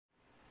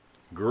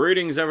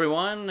Greetings,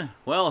 everyone.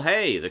 Well,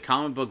 hey, the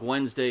Comic Book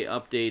Wednesday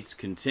updates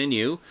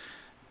continue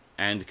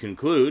and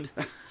conclude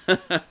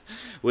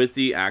with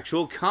the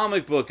actual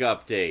comic book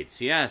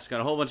updates. Yes,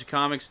 got a whole bunch of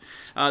comics.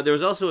 There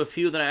was also a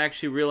few that I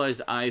actually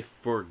realized I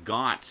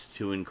forgot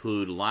to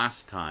include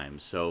last time.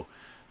 So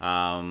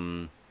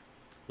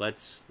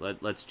let's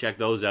check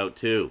those out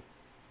too.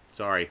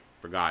 Sorry,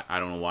 forgot. I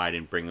don't know why I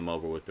didn't bring them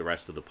over with the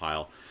rest of the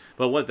pile.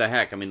 But what the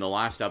heck? I mean, the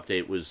last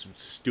update was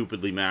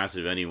stupidly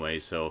massive anyway,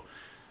 so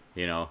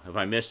you know, if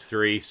I missed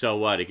three, so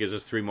what? It gives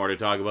us three more to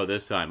talk about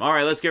this time. All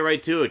right, let's get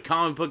right to it.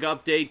 Comic Book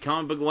Update,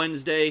 Comic Book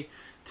Wednesday,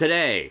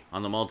 today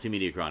on the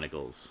Multimedia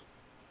Chronicles.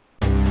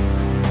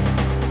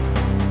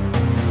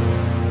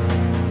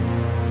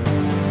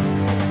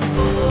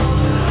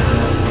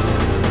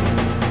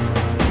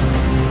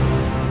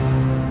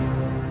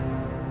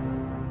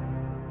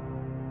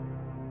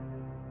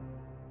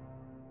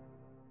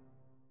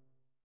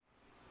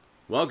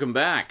 Welcome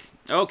back.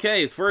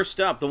 Okay, first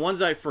up, the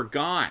ones I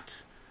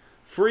forgot.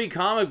 Free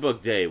Comic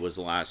Book Day was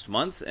last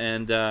month,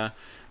 and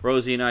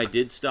Rosie and I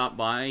did stop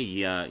by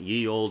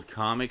Ye Old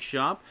Comic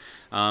Shop.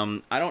 I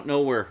don't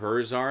know where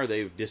hers are.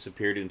 They've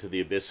disappeared into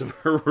the abyss of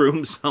her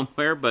room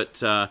somewhere,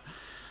 but I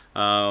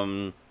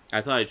thought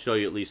I'd show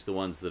you at least the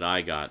ones that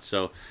I got.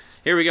 So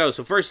here we go.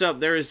 So first up,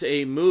 there is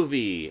a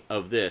movie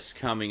of this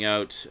coming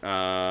out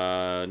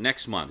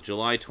next month,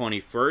 July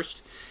 21st.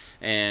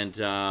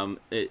 And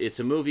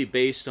it's a movie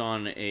based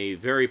on a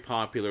very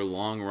popular,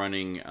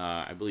 long-running,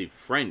 I believe,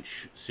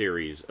 French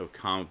series of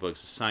comic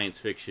books, a science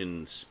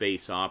fiction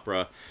space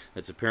opera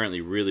that's apparently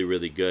really,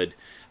 really good.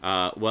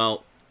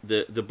 Well,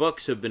 the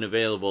books have been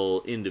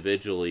available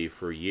individually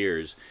for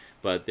years,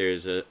 but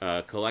there's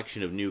a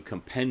collection of new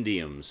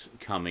compendiums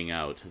coming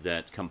out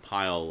that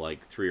compile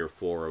like 3 or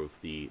 4 of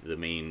the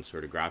main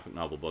sort of graphic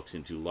novel books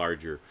into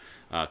larger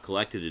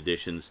collected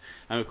editions.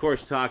 I'm, of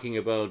course, talking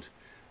about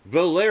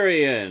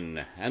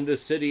Valerian and the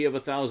City of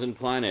 1,000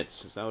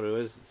 Planets. Is that what it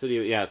is?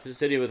 The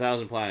City of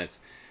 1,000 Planets.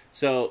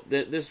 So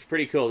this is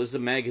pretty cool. This is a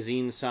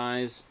magazine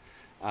size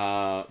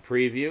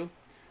preview,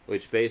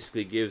 which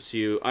basically gives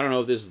you, I don't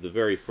know if this is the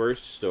very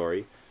first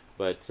story,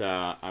 but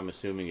I'm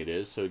assuming it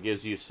is. So it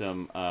gives you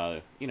some,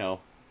 you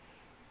know,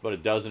 about a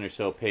dozen or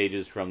so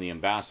pages from the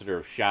Ambassador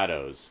of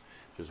Shadows,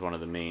 which is one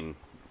of the main,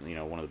 you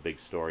know, one of the big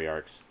story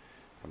arcs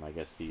from, I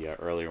guess, the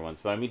earlier ones.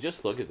 But I mean,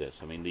 just look at this.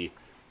 I mean,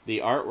 the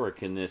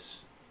artwork in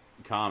this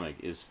comic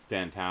is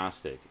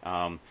fantastic.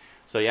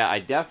 So yeah, I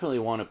definitely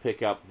want to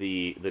pick up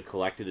the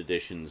collected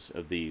editions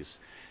of these,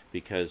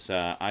 because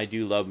I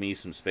do love me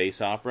some space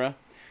opera,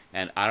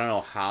 and I don't know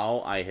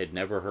how I had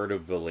never heard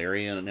of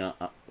Valerian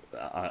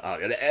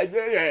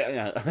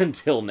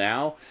until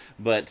now,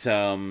 but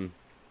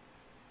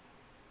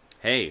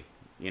hey,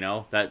 you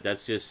know,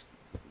 that's just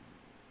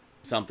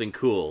something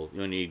cool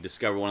when you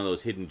discover one of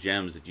those hidden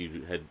gems that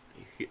you had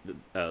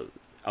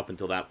up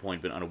until that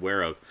point been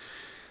unaware of.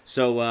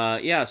 So,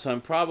 yeah, so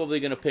I'm probably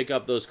going to pick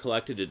up those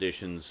collected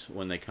editions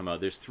when they come out.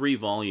 There's 3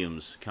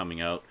 volumes coming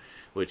out,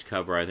 which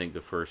cover, I think,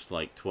 the first,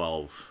 like,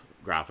 12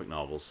 graphic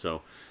novels.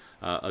 So,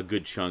 a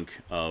good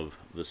chunk of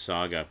the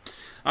saga.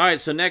 All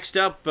right, so next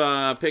up,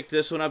 picked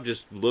this one up.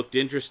 Just looked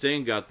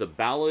interesting. Got the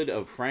Ballad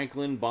of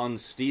Franklin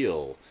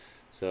Bonesteel.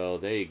 So,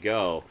 there you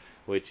go.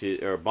 Which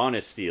is, or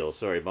Bonesteel,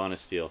 sorry,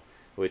 Bonesteel.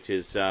 Which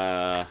is,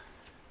 this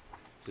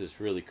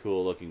really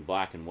cool looking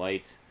black and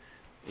white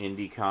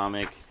indie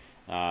comic.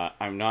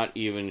 I'm not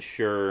even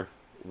sure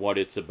what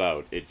it's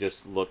about. It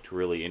just looked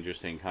really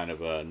interesting, kind of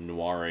a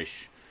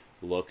noirish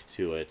look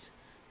to it.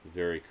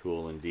 Very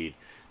cool indeed.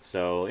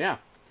 So, yeah,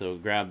 so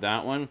grab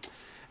that one.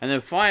 And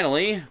then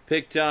finally,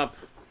 picked up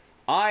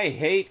I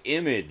Hate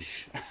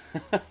Image,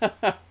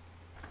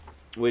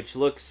 which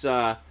looks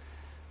kind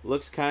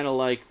of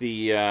like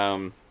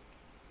the...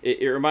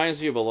 It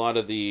reminds me of a lot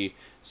of the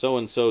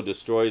So-and-So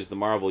Destroys the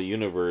Marvel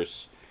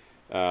Universe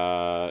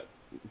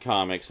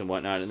comics and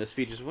whatnot, and this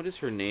features, what is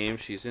her name?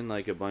 She's in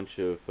like a bunch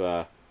of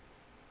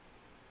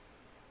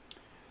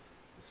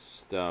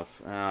stuff.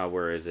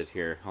 Where is it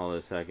here? Hold on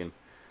a second.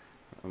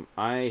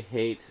 I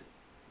Hate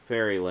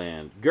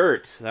Fairyland.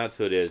 Gert, that's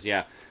what it is.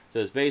 Yeah. So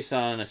it's based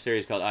on a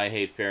series called I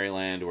Hate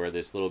Fairyland, where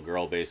this little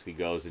girl basically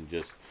goes and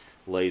just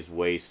lays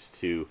waste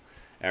to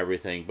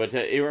everything. But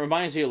it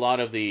reminds me a lot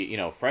of the, you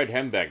know, Fred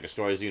Hembeck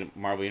destroys the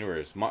Marvel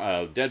Universe.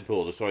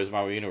 Deadpool destroys the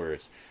Marvel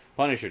Universe.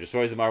 Punisher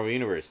destroys the Marvel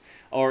Universe.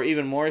 Or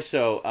even more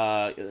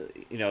so,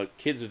 you know,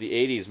 kids of the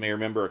 80s may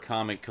remember a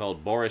comic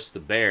called Boris the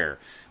Bear,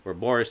 where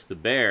Boris the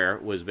Bear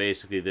was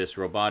basically this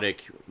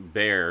robotic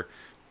bear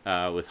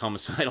with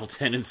homicidal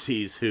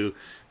tendencies who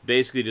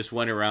basically just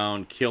went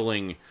around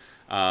killing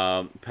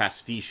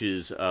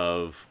pastiches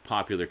of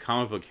popular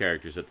comic book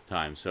characters at the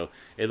time. So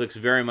it looks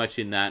very much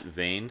in that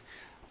vein.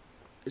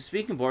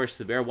 Speaking of Boris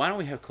the Bear, why don't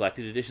we have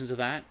collected editions of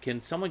that?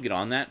 Can someone get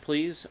on that,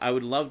 please? I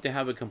would love to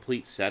have a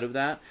complete set of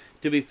that.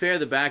 To be fair,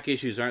 the back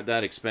issues aren't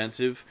that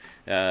expensive.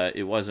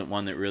 It wasn't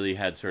one that really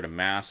had sort of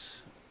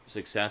mass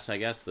success, I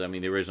guess. I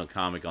mean, the original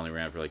comic only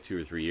ran for like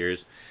 2 or 3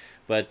 years.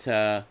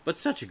 But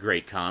such a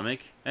great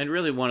comic, and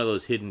really one of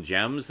those hidden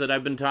gems that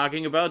I've been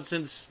talking about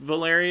since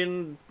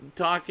Valerian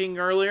talking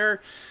earlier.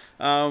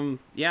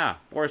 Yeah,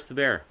 Boris the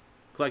Bear.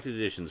 Collected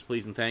editions,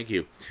 please and thank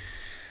you.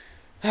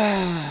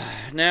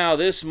 Now,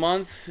 this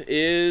month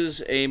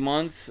is a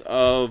month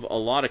of a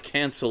lot of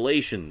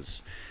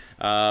cancellations.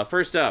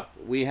 First up,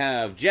 we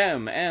have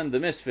Jem and the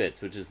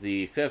Misfits, which is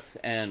the 5th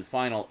and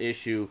final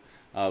issue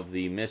of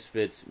the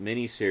Misfits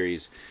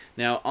miniseries.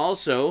 Now,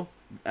 also,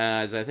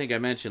 as I think I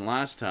mentioned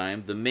last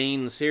time, the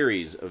main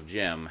series of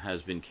Jem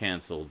has been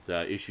canceled.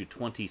 Issue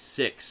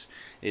 26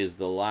 is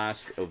the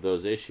last of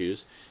those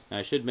issues. Now,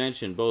 I should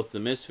mention both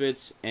the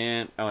Misfits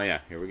and... Oh,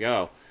 yeah, here we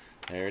go.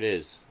 There it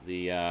is.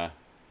 The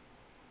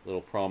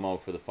little promo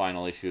for the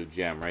final issue of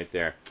Jem right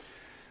there.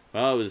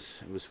 Well, it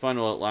was fun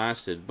while it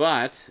lasted,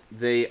 but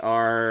they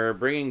are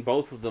bringing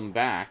both of them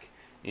back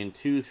in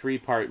 2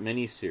 3-part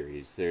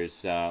miniseries.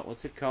 There's,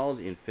 what's it called?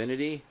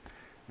 Infinity?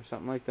 Or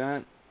something like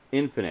that?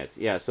 Infinite.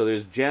 Yeah, so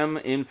there's Jem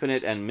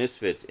Infinite and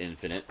Misfits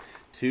Infinite.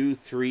 2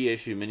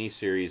 3-issue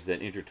miniseries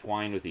that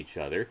intertwine with each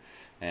other.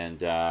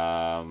 And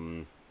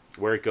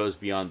where it goes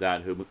beyond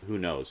that, who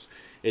knows?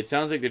 It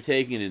sounds like they're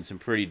taking it in some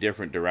pretty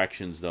different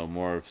directions, though.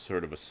 More of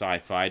sort of a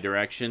sci-fi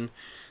direction.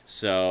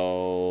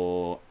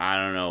 So, I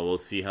don't know. We'll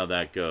see how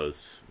that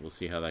goes. We'll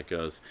see how that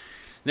goes.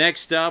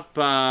 Next up,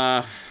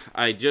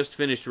 I just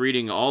finished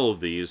reading all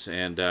of these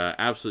and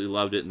absolutely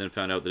loved it, and then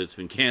found out that it's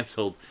been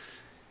canceled.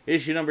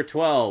 Issue number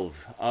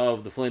 12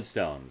 of the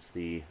Flintstones.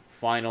 The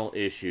final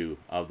issue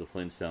of the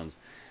Flintstones.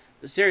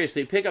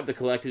 Seriously, pick up the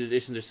collected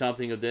editions or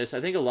something of this. I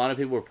think a lot of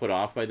people were put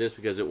off by this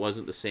because it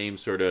wasn't the same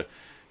sort of,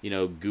 you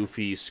know,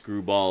 goofy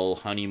screwball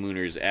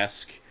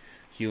honeymooners-esque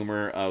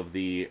humor of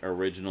the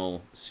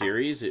original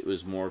series. It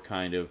was more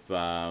kind of,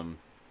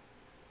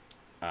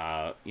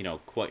 you know,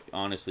 quite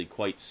honestly,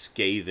 quite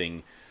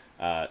scathing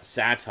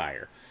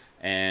satire.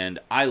 And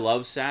I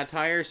love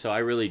satire, so I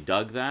really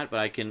dug that. But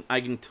I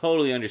can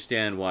totally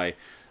understand why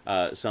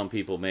some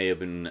people may have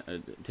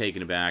been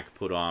taken aback,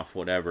 put off,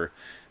 whatever,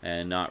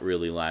 and not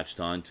really latched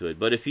onto it.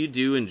 But if you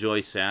do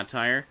enjoy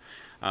satire,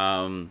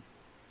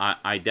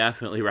 I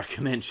definitely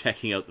recommend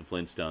checking out the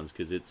Flintstones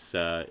because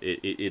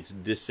it's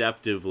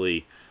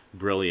deceptively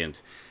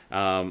brilliant.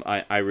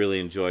 I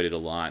really enjoyed it a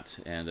lot,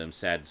 and I'm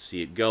sad to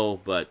see it go.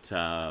 But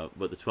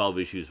the 12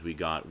 issues we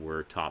got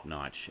were top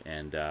notch,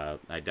 and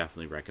I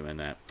definitely recommend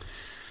that.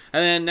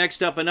 And then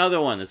next up, another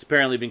one that's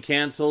apparently been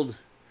canceled.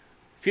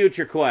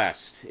 Future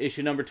Quest,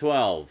 issue number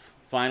 12,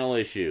 final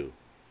issue.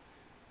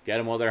 Get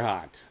them while they're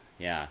hot.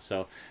 Yeah,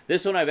 so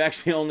this one I've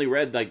actually only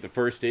read like the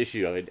first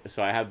issue of it,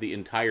 so I have the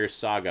entire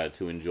saga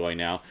to enjoy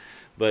now.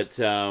 But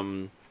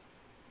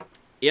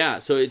yeah,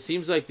 so it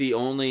seems like the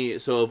only,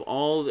 so of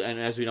all, and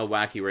as we know,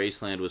 Wacky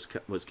Raceland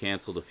was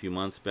canceled a few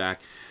months back.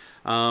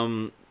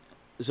 So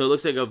it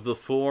looks like of the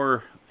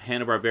 4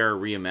 Hanna-Barbera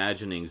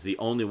reimaginings, the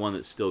only one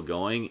that's still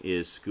going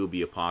is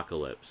Scooby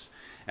Apocalypse.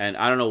 And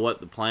I don't know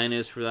what the plan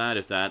is for that,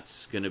 if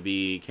that's going to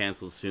be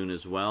canceled soon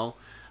as well.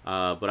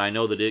 But I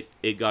know that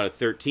it got a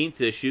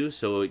 13th issue,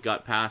 so it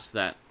got past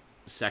that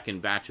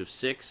second batch of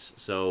 6.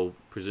 So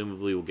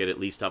presumably we'll get at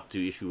least up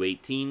to issue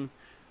 18.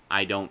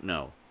 I don't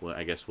know. Well,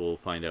 I guess we'll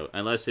find out.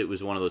 Unless it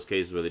was one of those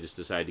cases where they just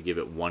decided to give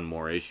it one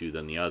more issue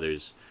than the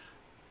others.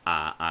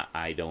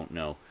 I don't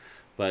know.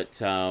 But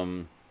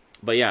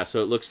yeah,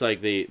 so it looks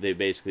like they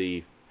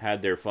basically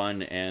had their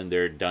fun and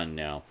they're done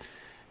now.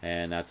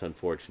 And that's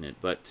unfortunate.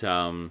 But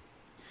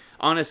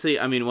honestly,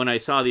 I mean, when I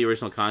saw the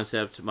original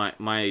concept,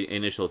 my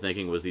initial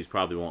thinking was these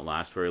probably won't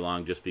last very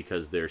long just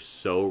because they're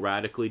so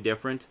radically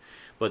different.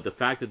 But the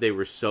fact that they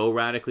were so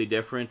radically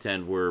different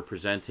and were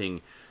presenting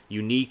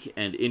unique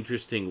and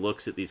interesting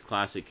looks at these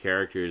classic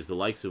characters, the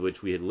likes of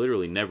which we had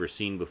literally never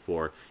seen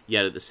before,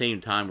 yet at the same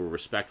time were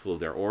respectful of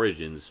their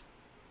origins,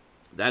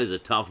 that is a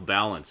tough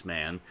balance,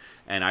 man.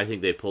 And I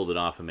think they pulled it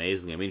off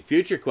amazingly. I mean,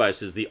 Future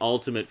Quest is the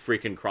ultimate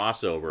freaking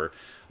crossover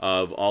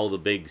of all the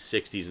big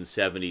 60s and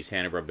 70s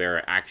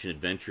Hanna-Barbera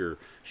action-adventure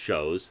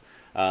shows.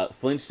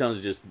 Flintstones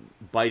is just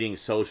biting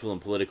social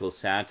and political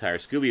satire.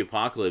 Scooby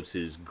Apocalypse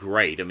is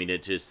great. I mean,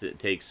 it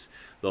takes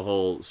the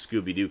whole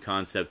Scooby-Doo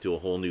concept to a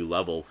whole new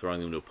level,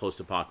 throwing them to a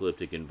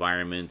post-apocalyptic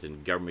environment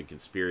and government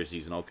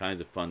conspiracies and all kinds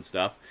of fun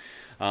stuff.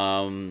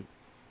 And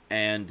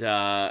then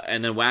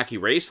Wacky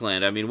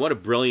Raceland, I mean, what a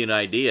brilliant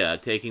idea,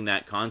 taking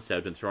that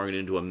concept and throwing it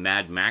into a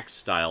Mad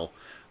Max-style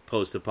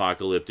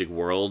post-apocalyptic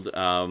world,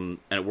 and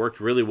it worked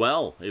really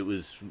well. It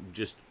was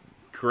just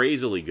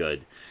crazily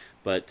good.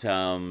 But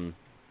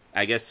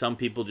I guess some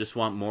people just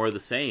want more of the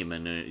same,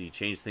 and you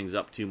change things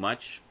up too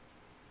much,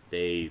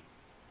 they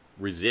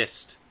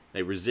resist.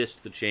 They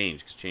resist the change,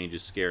 because change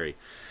is scary.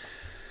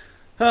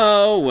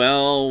 Oh,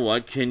 well,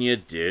 what can you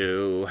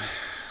do?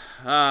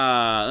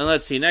 And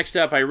let's see, next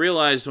up, I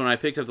realized when I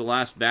picked up the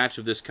last batch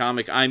of this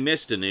comic, I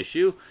missed an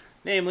issue,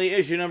 namely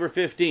issue number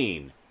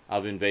 15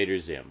 of Invader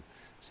Zim.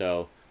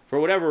 So, for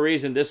whatever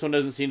reason, this one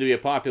doesn't seem to be a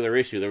popular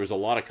issue. There was a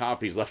lot of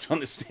copies left on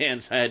the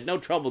stands. I had no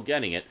trouble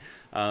getting it.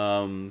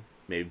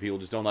 Maybe people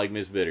just don't like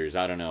Miss Bitters.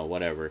 I don't know,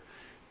 whatever.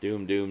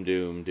 Doom, doom,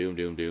 doom, doom,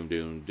 doom, doom,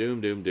 doom,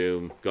 doom, doom,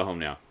 doom. Go home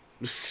now.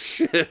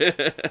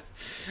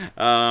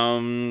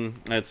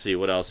 Let's see,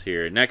 what else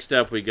here? Next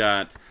up, we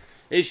got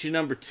issue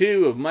number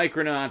 2 of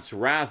Micronauts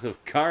Wrath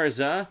of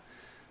Karza,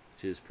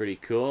 which is pretty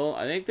cool.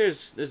 I think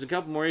there's a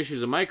couple more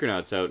issues of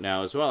Micronauts out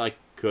now as well. I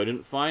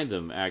couldn't find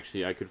them,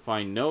 actually. I could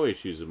find no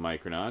issues of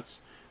Micronauts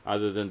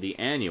other than the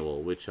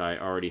annual, which I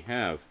already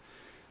have.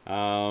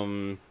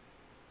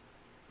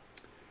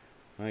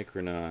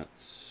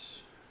 Micronauts.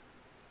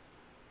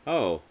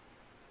 Oh.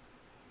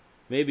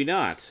 Maybe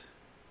not.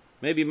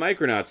 Maybe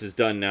Micronauts is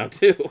done now,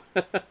 too.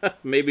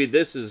 Maybe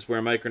this is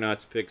where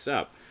Micronauts picks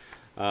up.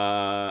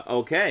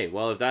 Okay,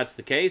 well, if that's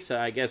the case,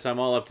 I guess I'm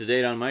all up to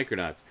date on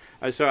Micronauts.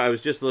 I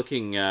was just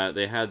looking,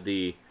 they had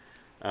the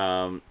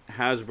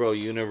Hasbro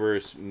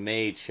Universe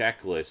May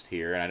checklist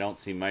here, and I don't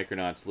see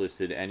Micronauts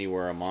listed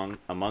anywhere among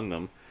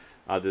them,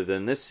 other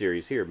than this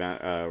series here,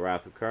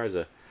 Wrath of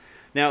Karza.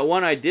 Now,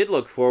 one I did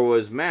look for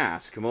was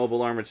Mask,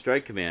 Mobile Armored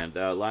Strike Command.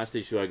 Last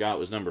issue I got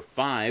was number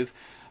 5.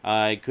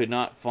 I could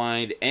not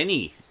find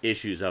any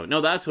issues of it.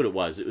 No, that's what it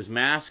was. It was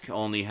Mask,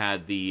 only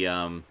had the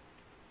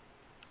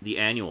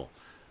annual.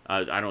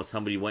 I don't know,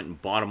 somebody went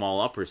and bought them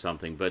all up or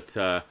something, but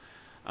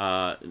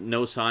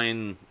no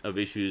sign of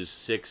issues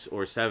 6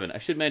 or 7. I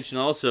should mention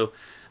also,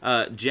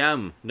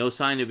 Gem, no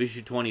sign of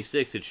issue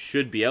 26. It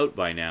should be out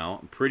by now.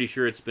 I'm pretty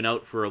sure it's been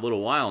out for a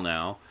little while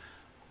now.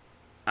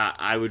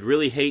 I would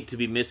really hate to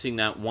be missing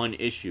that one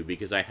issue,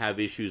 because I have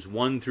issues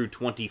 1 through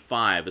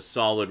 25, a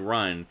solid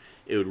run.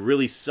 It would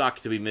really suck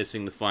to be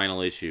missing the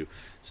final issue.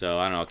 So,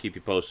 I don't know, I'll keep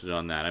you posted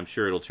on that. I'm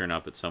sure it'll turn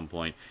up at some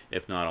point.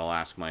 If not, I'll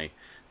ask my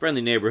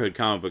friendly neighborhood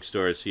comic book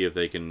store to see if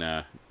they can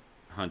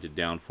hunt it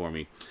down for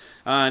me.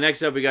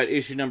 Next up, we got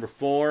issue number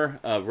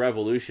 4 of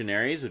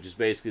Revolutionaries, which is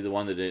basically the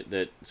one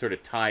that sort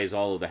of ties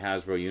all of the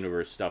Hasbro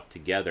Universe stuff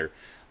together.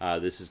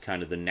 This is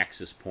kind of the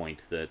nexus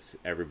point that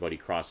everybody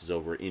crosses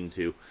over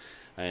into,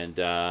 and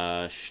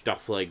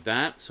stuff like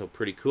that, so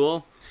pretty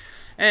cool.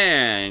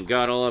 And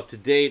got all up to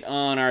date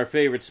on our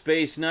favorite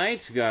Space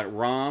Knight. We got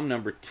ROM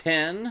number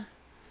 10.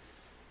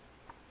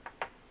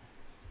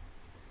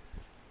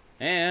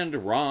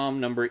 And ROM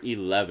number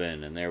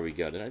 11. And there we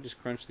go. Did I just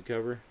crunch the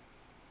cover?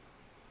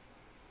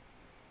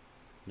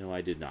 No, I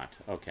did not.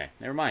 Okay,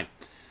 never mind.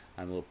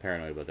 I'm a little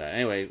paranoid about that.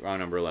 Anyway, ROM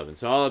number 11.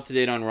 So all up to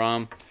date on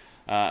ROM.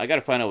 I got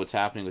to find out what's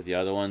happening with the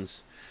other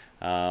ones.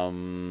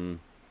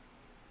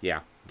 Yeah,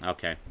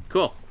 okay,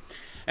 cool.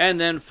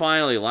 And then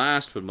finally,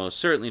 last but most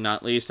certainly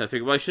not least, I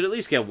figured, well, I should at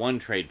least get one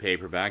trade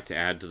paperback to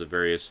add to the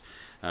various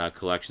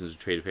collections of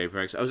trade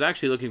paperbacks. I was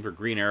actually looking for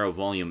Green Arrow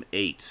Volume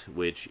 8,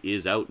 which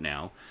is out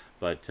now,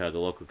 but the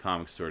local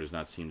comic store does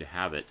not seem to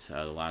have it.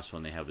 The last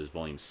one they have is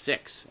Volume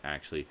 6,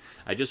 actually.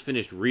 I just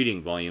finished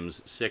reading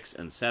Volumes 6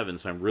 and 7,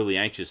 so I'm really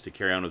anxious to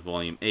carry on with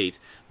Volume 8.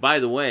 By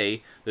the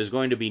way, there's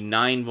going to be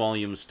 9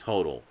 volumes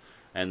total.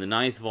 And the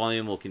 9th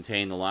volume will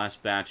contain the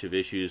last batch of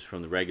issues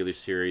from the regular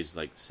series,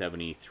 like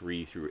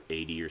 73 through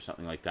 80 or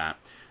something like that.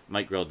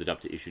 Mike Grell did up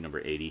to issue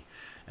number 80.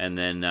 And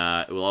then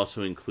it will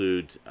also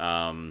include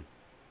Green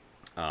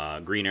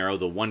Arrow,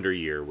 The Wonder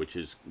Year, which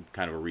is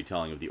kind of a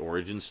retelling of the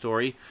origin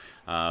story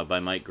by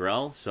Mike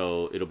Grell.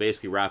 So it'll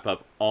basically wrap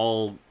up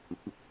all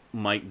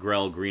Mike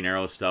Grell Green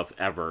Arrow stuff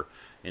ever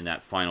in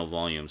that final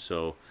volume.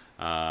 So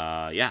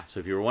yeah, so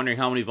if you were wondering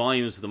how many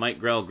volumes the Mike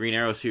Grell Green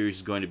Arrow series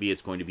is going to be,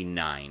 it's going to be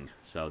 9.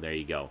 So there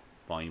you go.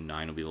 Volume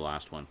 9 will be the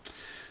last one.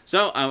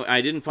 So I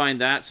didn't find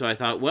that, so I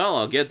thought, well,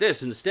 I'll get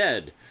this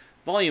instead.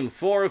 Volume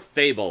 4 of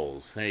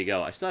Fables. There you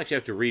go. I still actually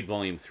have to read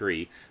Volume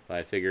 3, but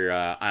I figure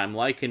I'm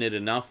liking it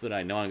enough that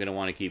I know I'm going to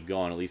want to keep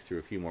going at least through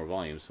a few more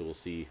volumes, so we'll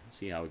see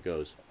how it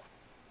goes.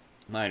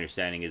 My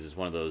understanding is it's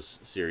one of those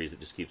series that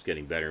just keeps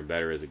getting better and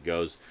better as it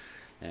goes.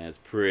 And it's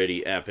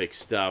pretty epic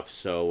stuff,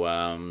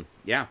 so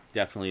yeah,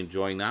 definitely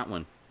enjoying that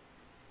one.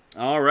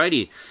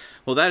 Alrighty,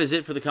 well that is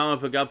it for the comic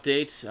book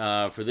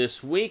update for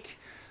this week.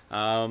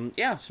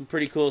 Yeah, some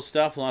pretty cool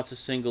stuff, lots of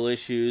single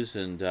issues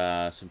and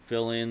some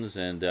fill-ins,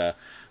 and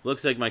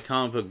looks like my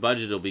comic book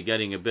budget will be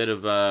getting a bit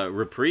of a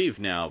reprieve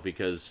now,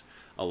 because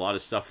a lot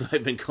of stuff that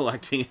I've been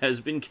collecting has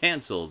been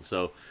canceled.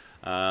 So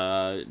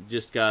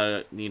just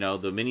got, you know,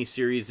 the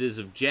mini-series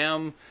of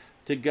Gem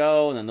to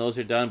go, and then those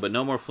are done, but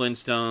no more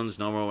Flintstones,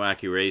 no more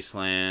Wacky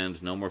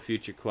Raceland, no more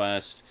Future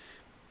Quest,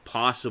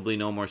 possibly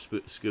no more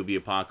Scooby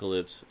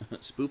Apocalypse.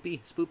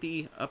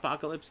 Spoopy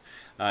Apocalypse?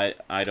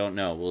 I don't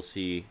know. We'll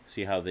see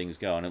how things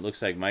go. And it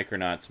looks like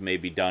Micronauts may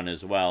be done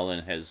as well,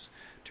 and has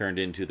turned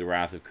into the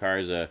Wrath of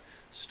Karza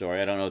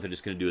story. I don't know if they're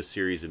just going to do a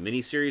series of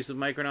mini-series of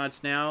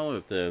Micronauts now,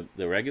 if the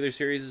regular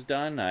series is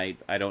done. I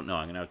don't know.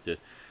 I'm going to have to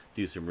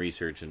do some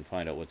research and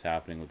find out what's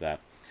happening with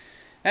that.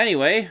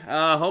 Anyway,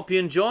 hope you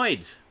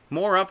enjoyed.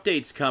 More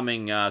updates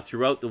coming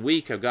throughout the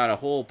week. I've got a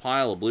whole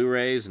pile of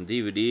Blu-rays and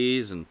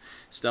DVDs and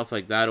stuff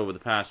like that over the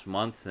past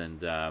month,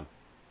 and I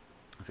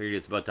figured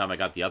it's about time I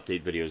got the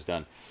update videos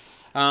done.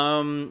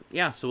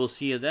 Yeah, so we'll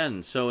see you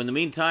then. So in the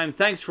meantime,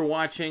 thanks for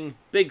watching.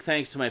 Big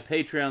thanks to my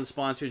Patreon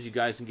sponsors. You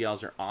guys and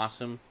gals are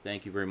awesome.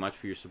 Thank you very much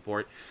for your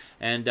support,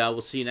 and we'll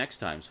see you next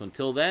time. So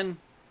until then,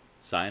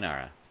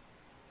 sayonara.